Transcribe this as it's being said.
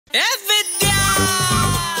ए विद्या!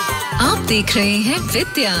 आप देख रहे हैं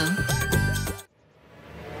विद्या।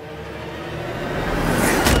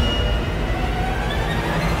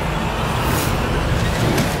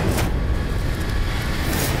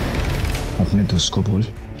 अपने दोस्त को बोल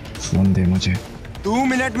फोन दे मुझे। 2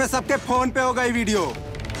 मिनट में सबके फोन पे हो गई वीडियो।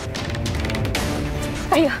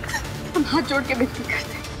 भैया हम हाथ जोड़ के विनती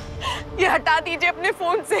करते हैं, ये हटा दीजिए अपने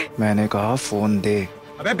फोन से। मैंने कहा फोन दे।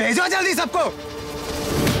 अबे भेजो जल्दी सबको।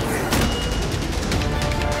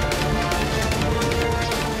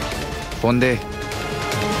 फोन दे।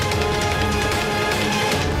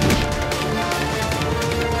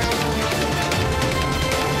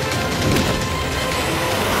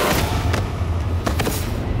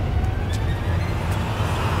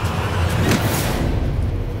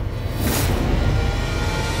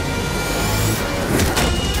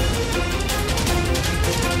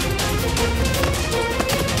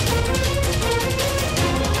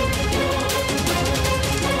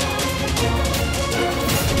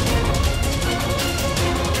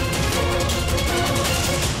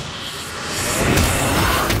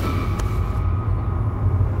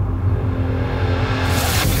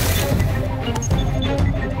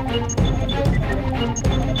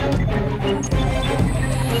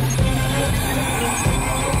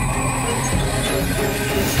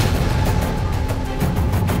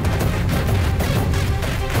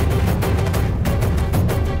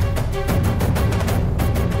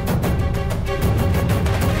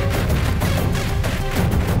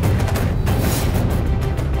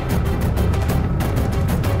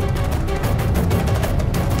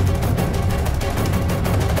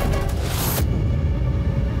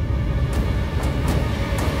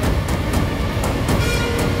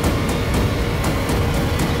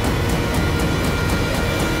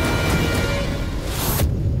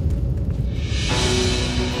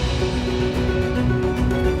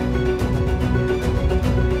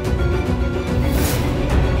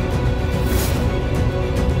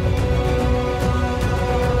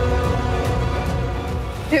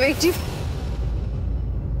 विवेक जी,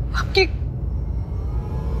 आपकी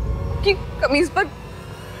कमीज पर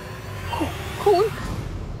खून।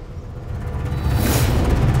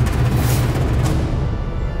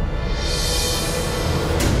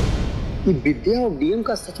 ये विद्या और डीएम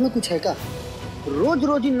का सच में कुछ है क्या? रोज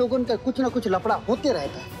रोज इन लोगों का कुछ ना कुछ लफड़ा होते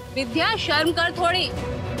रहता है। विद्या शर्म कर थोड़ी।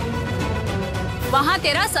 वहाँ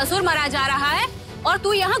तेरा ससुर मरा जा रहा है और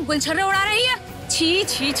तू यहाँ गुलछर्रे उड़ा रही है। छी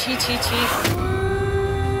छी छी छी छी।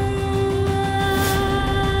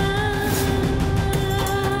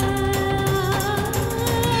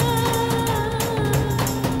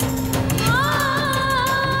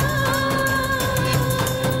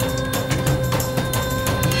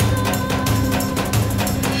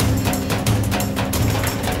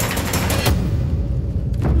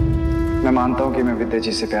 मैं मानता हूं कि मैं विद्या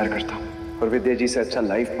जी से प्यार करता हूं और विद्या जी से अच्छा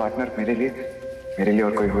लाइफ पार्टनर मेरे लिए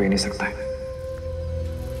और कोई हो ही नहीं सकता है।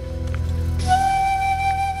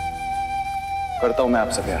 करता हूं मैं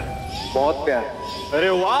आपसे प्यार, बहुत प्यार। अरे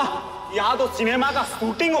वाह, यहाँ तो सिनेमा का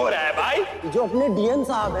शूटिंग हो रहा है भाई। जो अपने डीएम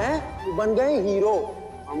साहब हैं वो बन गए हीरो।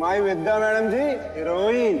 हमारी विद्या मैडम जी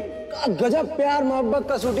हीरोइन। गजब प्यार मोहब्बत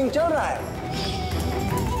का शूटिंग चल रहा है।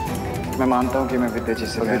 मैं मानता हूं कि मैं विद्या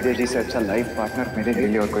जी से अच्छा लाइफ पार्टनर मेरे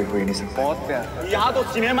लिए और कोई हो ही नहीं सकता। बहुत प्यार। यहाँ तो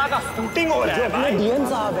सिनेमा का शूटिंग हो रहा है भाई। डीएम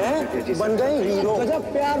साहब हैं बन गए हीरो।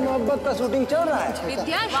 गजब प्यार मोहब्बत का शूटिंग चल रहा है।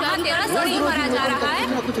 विद्या वहाँ तेरा ससुर मरा जा रहा है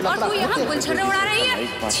और तू यहाँ गुलछर्रे उड़ा रही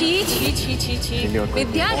है। छी छी छी छी छी।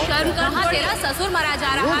 विद्या शर्म कर। वहाँ तेरा ससुर मरा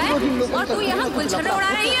जा रहा है और तू यहाँ गुलछर्रे उड़ा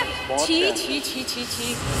रही है। छी छी छी छी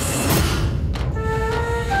छी।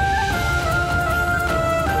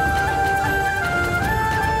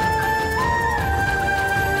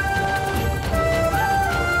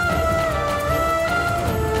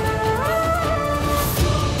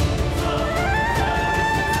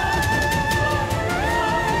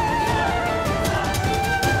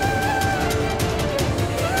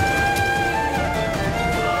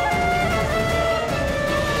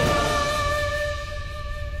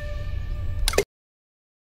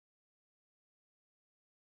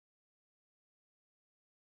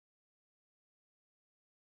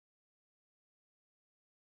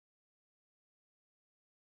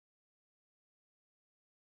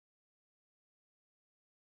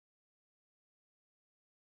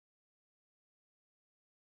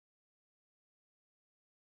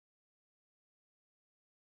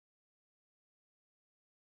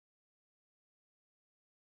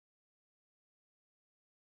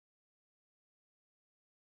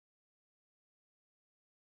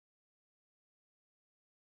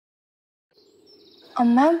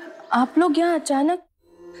 अम्मा, आप लोग यहाँ अचानक,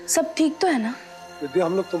 सब ठीक तो है ना? विद्या,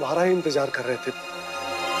 हम लोग तुम्हारा ही इंतजार कर रहे थे।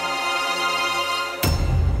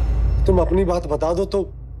 तुम अपनी बात बता दो तो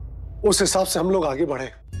उस हिसाब से हम लोग आगे बढ़े।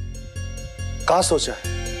 क्या सोचा है?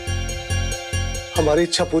 हमारी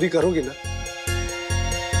इच्छा पूरी करोगी ना?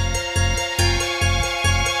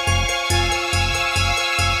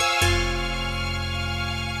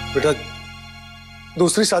 बेटा,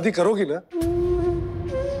 दूसरी शादी करोगी ना?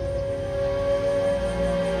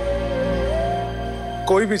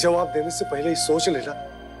 कोई भी जवाब देने से पहले ही सोच लेना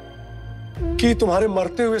कि तुम्हारे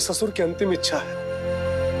मरते हुए ससुर की अंतिम इच्छा है।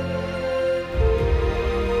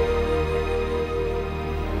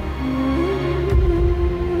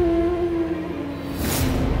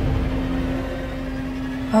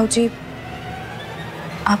 भाऊजी,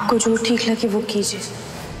 आपको जो ठीक लगे वो कीजिए।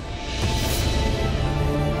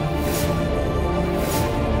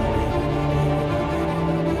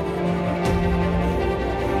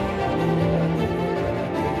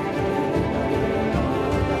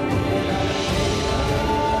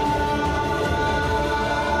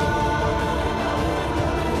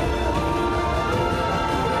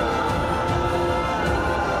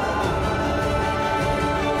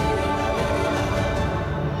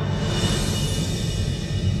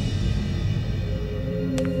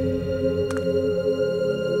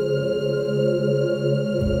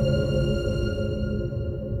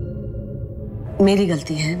 मेरी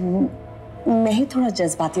गलती है, मैं ही थोड़ा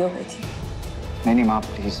जज्बाती हो गई थी। नहीं माँ,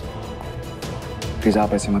 प्लीज प्लीज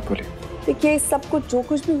आप ऐसे मत बोलिए। देखिए, सब कुछ जो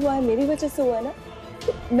कुछ भी हुआ है मेरी वजह से हुआ है ना,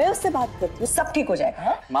 तो मैं उससे बात करती हूँ, सब ठीक हो जाएगा।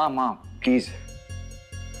 हाँ? माँ प्लीज,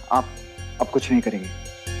 आप अब कुछ नहीं करेंगे।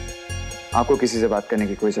 आपको किसी से बात करने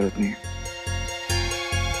की कोई जरूरत नहीं है।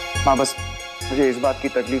 माँ, बस मुझे इस बात की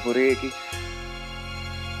तकलीफ हो रही है कि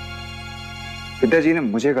विद्या जी ने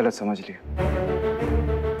मुझे गलत समझ लिया।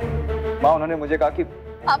 माँ, उन्होंने मुझे कहा कि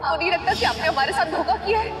आपको नहीं लगता कि आपने हमारे साथ धोखा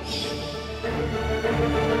किया है?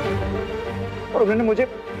 और उन्होंने मुझे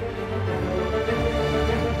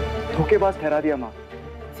धोखेबाज ठहरा दिया। माँ,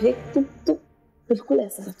 तुम बिल्कुल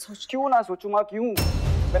ऐसा मत सोच। क्यों ना सोचूं माँ, क्यों?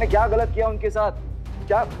 मैंने क्या गलत किया उनके साथ?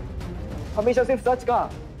 क्या हमेशा सिर्फ सच कहा?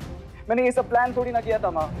 मैंने ये सब प्लान थोड़ी ना किया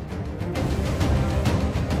था माँ।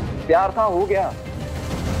 प्यार था, हो गया।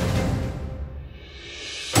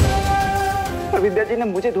 विद्या जी ने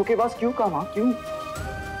मुझे धोखेबाज क्यों कहा माँ, क्यों?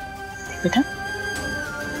 बेटा,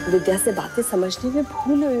 विद्या से बातें समझने में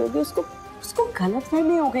भूल हुई होगी, उसको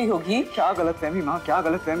गलतफहमी हो गई होगी। क्या गलतफहमी माँ, क्या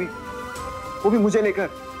गलतफहमी? वो भी मुझे लेकर।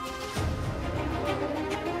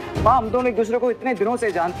 माँ, हम दोनों एक दूसरे को इतने दिनों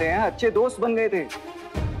से जानते हैं, अच्छे दोस्त बन गए थे,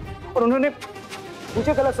 और उन्होंने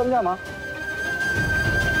मुझे गलत समझा। माँ,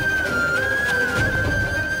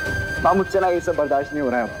 मुझसे ना ये सब बर्दाश्त नहीं हो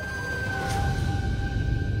रहा है।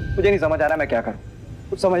 मुझे नहीं समझ आ रहा मैं क्या करूं,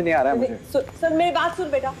 कुछ समझ नहीं आ रहा है मुझे। सुन मेरी बात सुन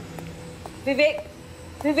बेटा। विवेक,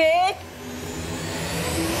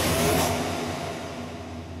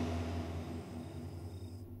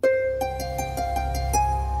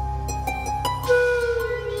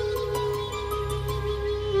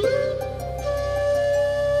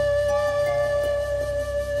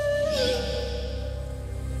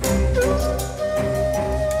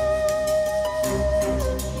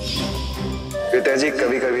 विद्या जी,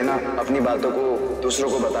 कभी कभी ना अपनी बातों को दूसरों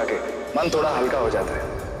को बता के मन थोड़ा हल्का हो जाता है।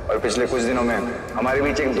 और पिछले कुछ दिनों में हमारे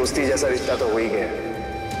बीच एक दोस्ती जैसा रिश्ता तो हो ही गया।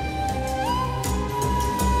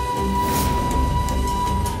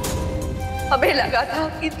 हमें लगा था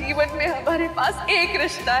कि जीवन में हमारे पास एक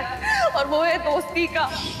रिश्ता है और वो है दोस्ती का।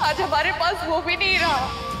 आज हमारे पास वो भी नहीं रहा।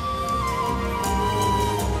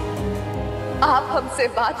 आप हमसे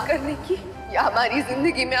बात करने की या हमारी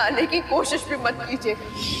जिंदगी में आने की कोशिश भी मत कीजिए।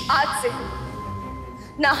 आज से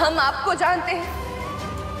ना हम आपको जानते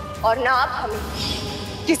हैं और ना आप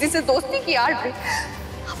हमें। किसी से दोस्ती की आड़ में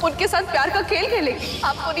आप उनके साथ प्यार का खेल खेलेंगे।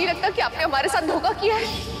 आपको नहीं लगता कि आपने हमारे साथ धोखा किया है?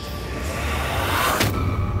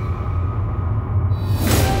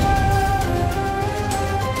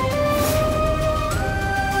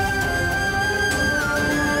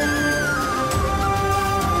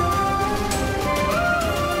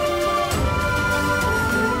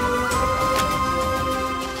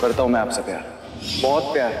 करता हूं मैं आपसे प्यार, बहुत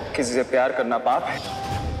प्यार। किसी से प्यार करना पाप है?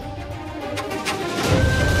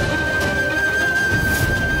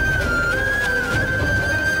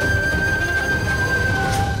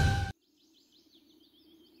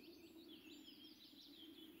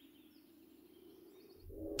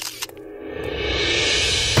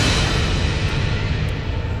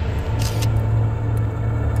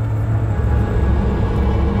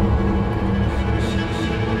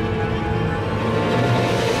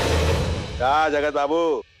 जगत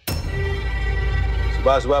बाबू,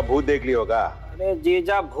 सुबह सुबह भूत देख ली होगा। अरे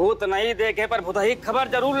जीजा, भूत नहीं देखे पर भूत ही खबर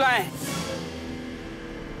जरूर लाए।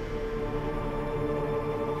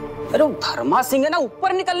 अरे वो धर्मा सिंह है ना,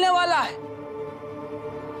 ऊपर निकलने वाला है।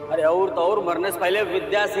 अरे और तो और मरने से पहले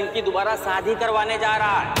विद्या सिंह की दोबारा शादी करवाने जा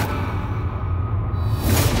रहा है।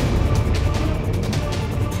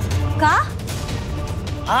 का?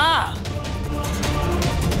 हाँ।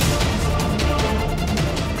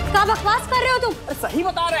 क्या बकवास कर रहे हो तुम? सही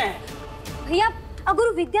बता रहे हैं भैया।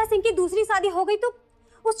 अगर विद्या सिंह की दूसरी शादी हो गई तो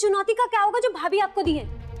उस चुनौती का क्या होगा जो भाभी आपको दी है?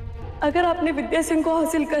 अगर आपने विद्या सिंह को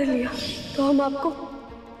हासिल कर लिया तो हम आपको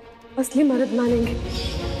असली मर्द मानेंगे।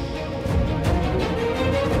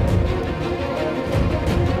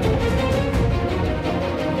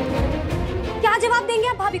 क्या जवाब देंगे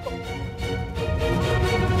आप भाभी को?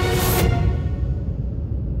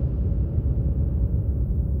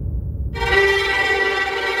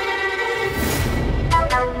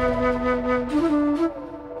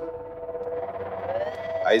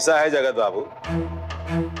 ऐसा है जगत बाबू,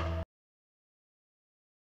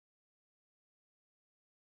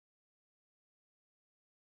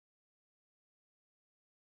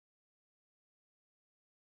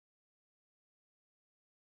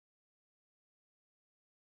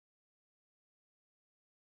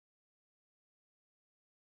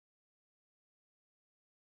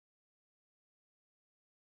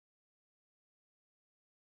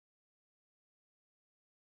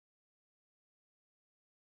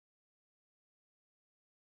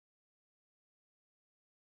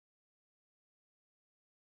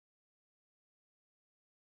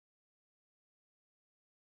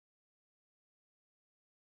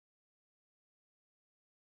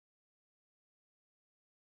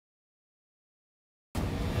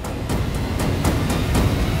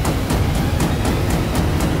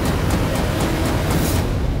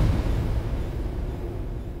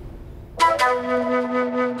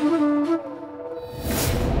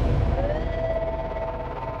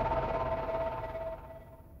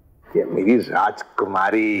 ये मेरी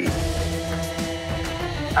राजकुमारी।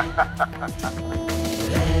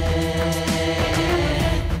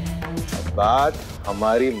 बात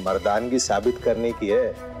हमारी मर्दानगी साबित करने की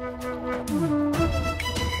है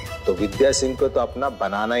तो विद्या सिंह को तो अपना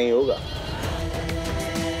बनाना ही होगा।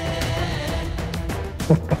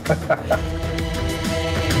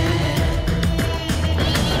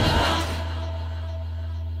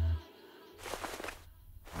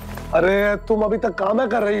 अरे तुम अभी तक काम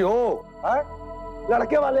कर रही हो?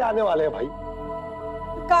 लड़के वाले आने वाले हैं भाई।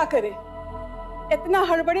 क्या करे, इतना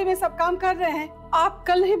हड़बड़ी में सब काम कर रहे हैं। आप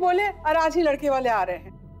कल ही बोले और आज ही लड़के वाले आ रहे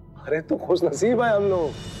हैं। अरे तो खुश नसीब है हम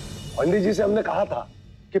लोग। पंडित जी से हमने कहा था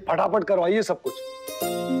कि फटाफट करवाइए सब कुछ।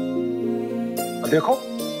 देखो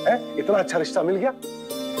इतना अच्छा रिश्ता मिल गया।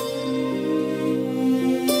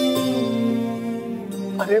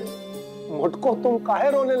 अरे मुझको तुम काहे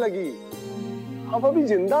रोने लगी? हम अभी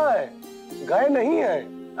जिंदा है, गए नहीं है।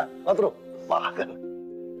 मत रो पागल।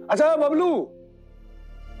 अच्छा बबलू,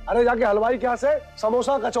 अरे जाके हलवाई क्या से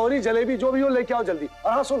समोसा कचौरी जलेबी जो भी हो लेके आओ जल्दी।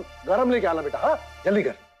 और हाँ सुन, गरम लेके आना बेटा। हाँ जल्दी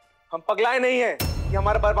कर। हम पगलाए नहीं हैं कि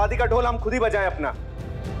हमारे बर्बादी का ढोल हम खुद ही बजाएं अपना।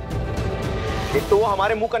 एक तो वो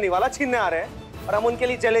हमारे मुंह का निवाला छीनने आ रहे हैं और हम उनके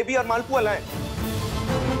लिए जलेबी और मालपुआ लाएं।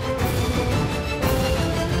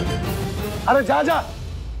 अरे जा जा,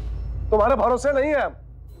 तुम्हारे भरोसे नहीं है।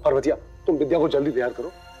 पार्वतिया तुम विद्या को जल्दी तैयार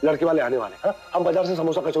करो, लड़के वाले आने वाले हैं। हम बाजार से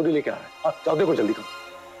समोसा कचौरी लेके आ रहे हैं। हाँ जाओ, देखो जल्दी करो।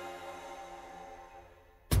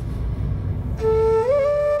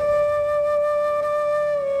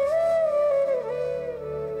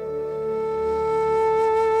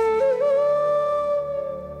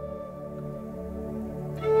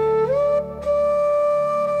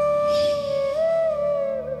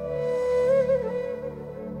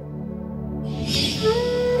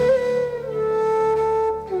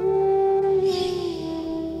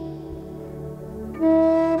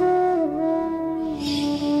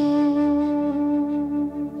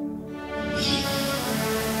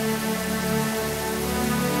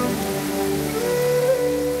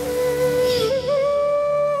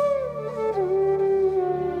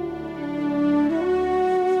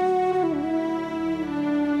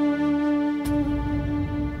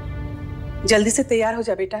 जल्दी से तैयार हो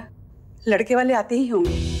जा बेटा, लड़के वाले आते ही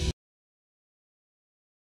होंगे।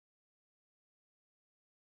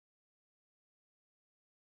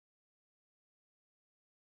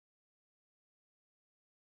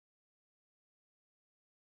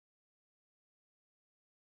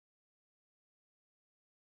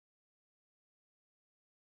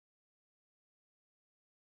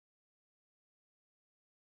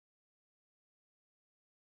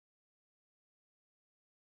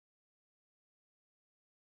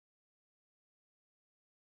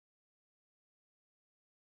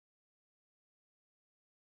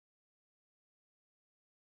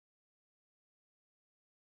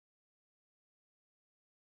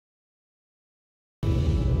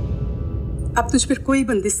 अब तुझ पर कोई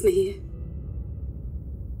बंदिश नहीं है।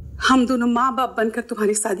 हम दोनों माँ बाप बनकर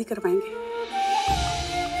तुम्हारी शादी करवाएंगे।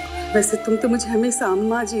 वैसे तुम तो मुझे हमेशा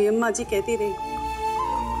अम्मा जी कहती रही।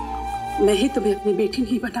 मैं ही तुम्हें अपनी बेटी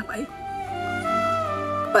नहीं बना पाई,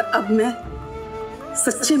 पर अब मैं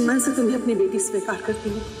सच्चे मन से तुम्हें अपनी बेटी स्वीकार करती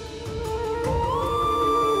हूँ।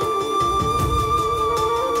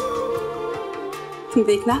 तुम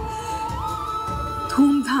देखना,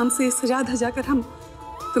 धूमधाम से सजा धजा कर हम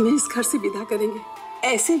तुम्हें इस घर से विदा करेंगे।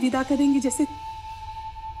 ऐसे विदा करेंगे जैसे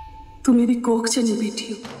तुम मेरी कोख चली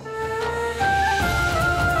बेटी हो।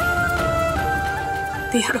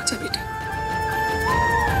 तैयार हो जा बेटा।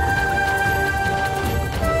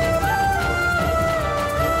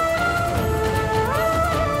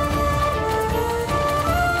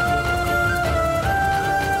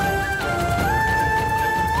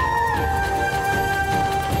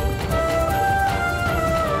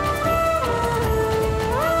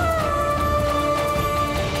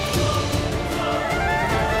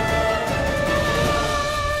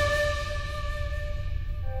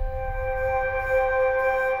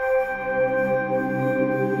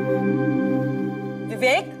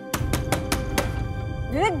 विवेक,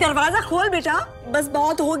 दरवाजा खोल बेटा। बस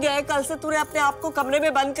बहुत हो गया है, कल से तूने अपने आप को कमरे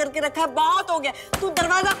में बंद करके रखा है, बहुत हो गया। तू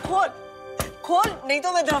दरवाजा खोल, नहीं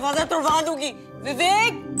तो मैं दरवाजा तोड़वा दूंगी।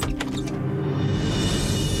 विवेक,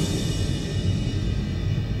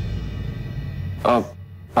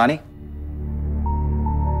 पानी।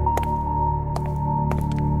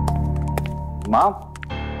 माँ,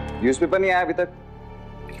 न्यूज़पेपर नहीं आया अभी तक।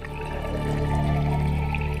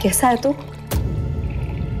 कैसा है तू?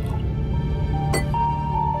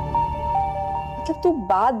 मतलब तू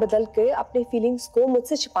बात बदल के अपने फीलिंग्स को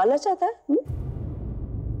मुझसे छिपाना चाहता है?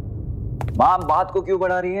 माँ, बात को क्यों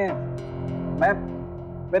बढ़ा रही है?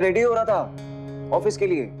 मैं रेडी हो रहा था ऑफिस के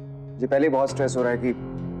लिए। मुझे पहले बहुत स्ट्रेस हो रहा है कि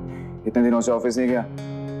इतने दिनों से ऑफिस नहीं गया।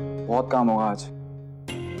 बहुत काम होगा आज।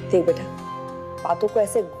 देख बेटा, बातों को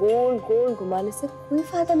ऐसे गोल गोल घुमाने से कोई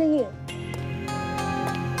फायदा नहीं है।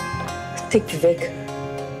 देख विवेक,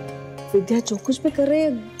 विद्या जो कुछ भी कर रही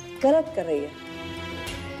है गलत कर रही है,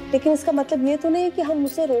 लेकिन इसका मतलब ये तो नहीं है कि हम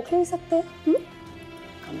उसे रोक नहीं सकते।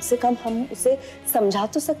 कम से कम हम उसे समझा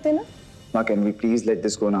तो सकते ना। माँ, can we please let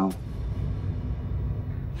this go now?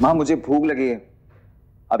 माँ, मुझे भूख लगी है।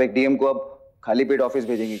 आप एक डीएम को अब खाली पेट ऑफिस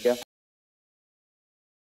भेजेंगे क्या?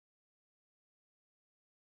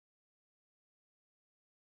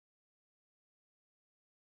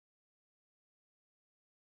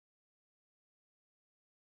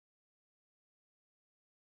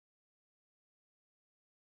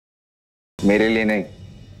 मेरे लिए नहीं,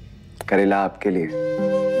 करेला आपके लिए।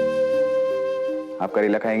 आप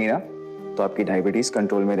करेला खाएंगी ना तो आपकी डायबिटीज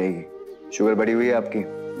कंट्रोल में रहेगी। शुगर बढ़ी हुई है आपकी।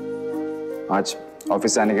 आज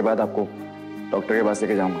ऑफिस से आने के बाद आपको डॉक्टर के पास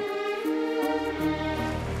लेके जाऊंगा।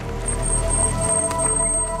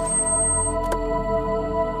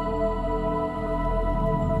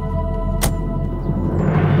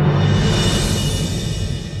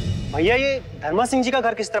 भैया, ये धर्मा सिंह जी का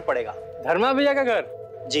घर किस तरफ पड़ेगा? धर्मा भैया का घर?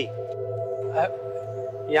 जी।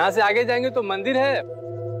 यहाँ से आगे जाएंगे तो मंदिर है,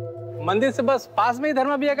 मंदिर से बस पास में ही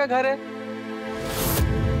धर्मा भैया का घर है।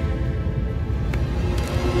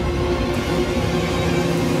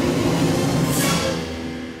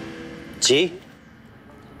 जी।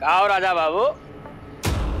 कहा हो राजा बाबू,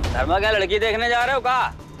 धर्मा क्या लड़की देखने जा रहे हो?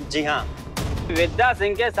 कहा? जी हाँ। विद्या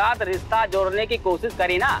सिंह के साथ रिश्ता जोड़ने की कोशिश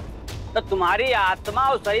करी ना तो तुम्हारी आत्मा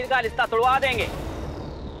और शरीर का रिश्ता तोड़वा देंगे।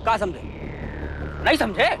 क्या समझे? नहीं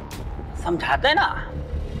समझे? समझाते ना।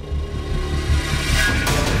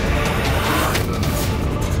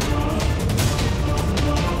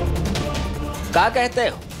 क्या कहते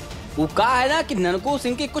हो? वो कहा है ना कि ननकू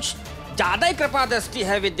सिंह की कुछ ज्यादा ही कृपा दृष्टि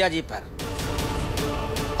है विद्या जी पर,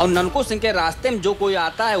 और ननकू सिंह के रास्ते में जो कोई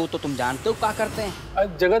आता है वो तो तुम जानते हो क्या करते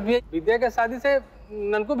हैं। जगत भैया, विद्या के शादी से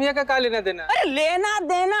ननकू भैया का क्या लेना देना? अरे लेना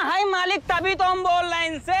देना है मालिक, तभी तो हम बोल रहे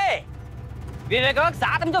हैं इनसे। विवेक,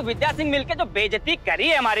 साथ में जो विद्या सिंह मिलके जो बेइज्जती करी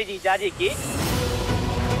है हमारी जीजा जी की,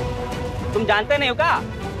 तुम जानते नहीं हो क्या?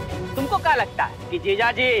 तुमको क्या लगता है कि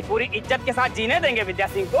जीजा जी पूरी इज्जत के साथ जीने देंगे विद्या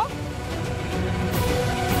सिंह को?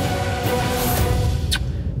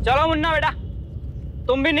 चलो मुन्ना बेटा,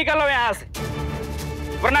 तुम भी निकलो यहाँ से,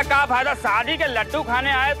 वरना क्या फायदा शादी के लड्डू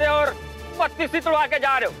खाने आए थे और 32 तोड़वा के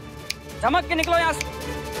जा रहे हो। झमक के निकलो यहाँ से।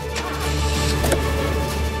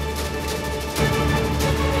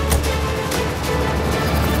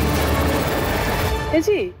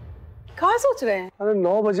 जी कहाँ सोच रहे हैं? अरे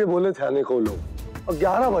 9 बजे बोले थे आने को लोग, और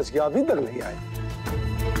 11 बज गया, अभी तक नहीं आए।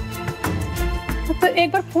 तो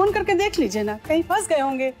एक बार फोन करके देख लीजिए ना, कहीं फंस गए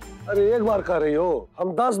होंगे। अरे एक बार कर रही हो,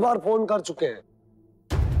 हम 10 बार फोन कर चुके हैं।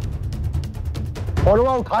 और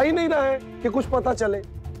वह उठा ही नहीं रहा है कि कुछ पता चले।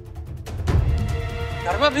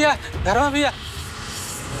 धर्मा भैया कहाँ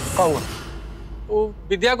हुआ? वो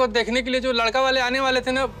विद्या को देखने के लिए जो लड़का वाले आने वाले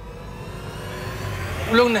थे ना,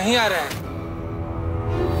 वो लोग नहीं आ रहे हैं।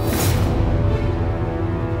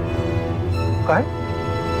 काहे?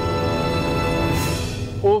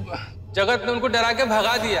 वो जगत ने उनको डरा के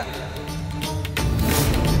भगा दिया।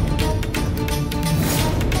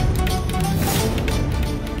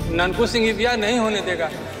 ननकू सिंह ब्याह नहीं होने देगा।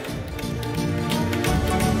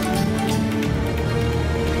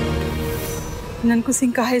 ननकू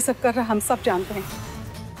सिंह का है सब कर रहा, हम सब जानते हैं,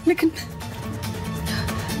 लेकिन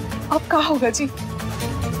अब क्या होगा जी?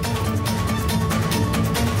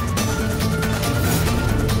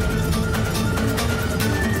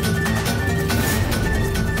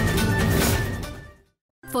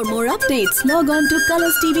 For more updates, log on to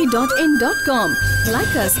colorstv.in.com.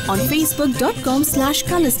 Like us on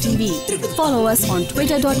facebook.com/colorstv. Follow us on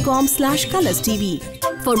twitter.com/colorstv.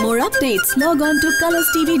 For more updates, log on to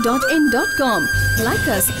colorstv.in.com. Like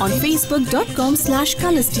us on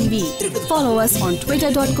facebook.com/colorstv. Follow us on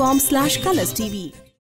twitter.com/colorstv.